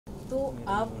तो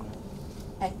आप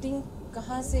एक्टिंग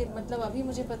कहाँ से, मतलब अभी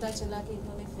मुझे पता चला कि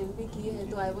इन्होंने फिल्म भी की है,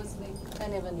 तो I was like I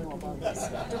never knew about this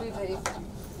to be very Frank.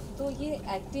 तो ये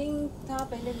एक्टिंग था,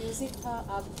 पहले म्यूज़िक था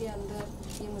आपके अंदर,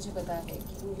 ये मुझे पता है कि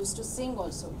you used to sing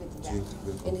also with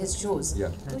that in his shows.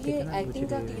 तो ये एक्टिंग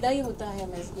का कीड़ा ही होता है,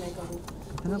 मैं कहूँ।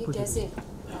 तो ये कैसे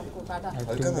आपको काटा?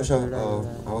 हल्का नशा।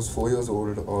 आई वाज 4 years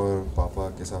old और पापा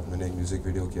के साथ मैंने एक म्यूज़िक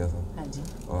वीडियो किया था। हाँ जी।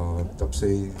 तब से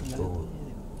ही तो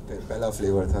पहला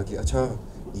फ्लेवर था कि अच्छा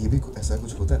ये भी ऐसा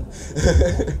कुछ होता है।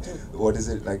 What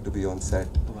is it like to be on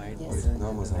set, और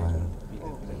इतना मज़ा आया,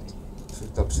 फिर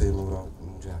तब से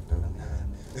मुझे एक्टर बनना है।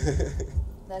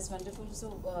 That's wonderful. So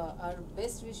our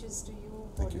best wishes to you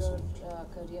for Thank you your so much.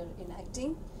 career in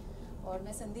acting. और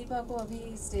मैं संदीपा को अभी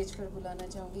स्टेज पर बुलाना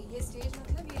चाहूँगी। ये स्टेज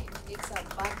मतलब ये एक साथ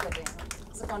बात कर रहे हैं,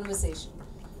 it's a conversation.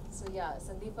 So yeah,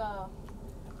 Sandeepa,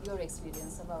 your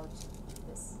experience about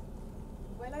this.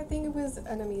 Well, I think it was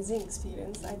an amazing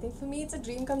experience. I think for me it's a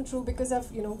dream come true because I've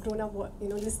grown up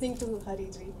listening to Hari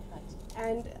ji,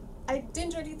 and I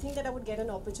didn't really think that I would get an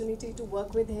opportunity to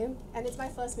work with him, and it's my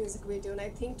first music video, and I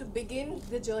think to begin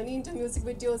the journey into music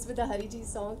videos with a Hari ji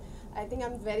song, I think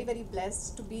I'm very, very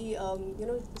blessed to be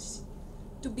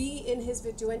to be in his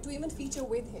video and to even feature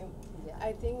with him. Yeah.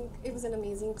 I think it was an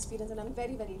amazing experience, and I'm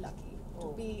very, very lucky to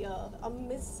be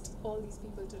amidst all these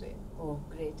people today. Oh,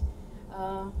 great.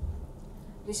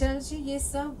 विशाल जी, ये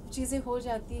सब चीज़ें हो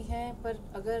जाती हैं, पर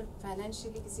अगर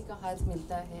financially किसी का हाथ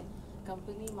मिलता है,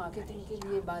 कंपनी मार्केटिंग के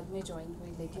लिए बाद में ज्वाइन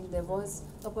हुई, लेकिन there was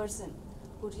a person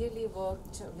who really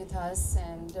worked with us,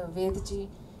 and Veda ji,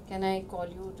 can I call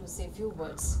you to से फ्यू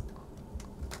वर्ड्स?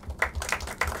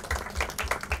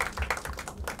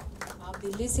 आप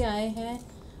दिल्ली से आए हैं,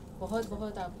 बहुत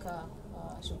बहुत आपका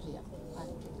शुक्रिया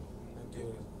आने के लिए।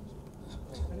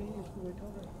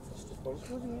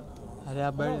 अरे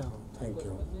आप बैठ जाओ। Thank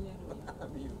you.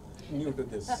 I'm new to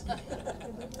this.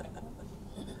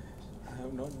 I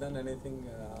have not done anything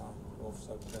of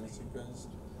such consequence,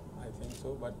 I think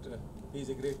so, but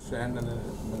he's a great friend,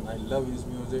 and I love his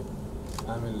music.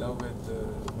 I'm in love with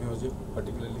music,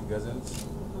 particularly ghazals,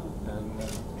 and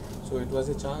so it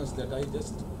was a chance that I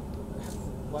just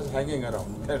was hanging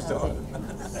around, that's all.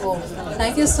 Oh,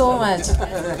 thank you so much.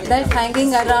 That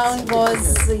hanging around was,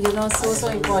 so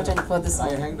important for the song.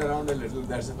 I hanged around a little,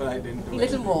 that's why I didn't do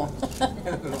Little anything. more.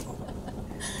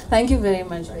 Thank you very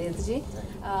much, Vedji.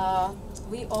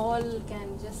 We all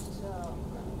can just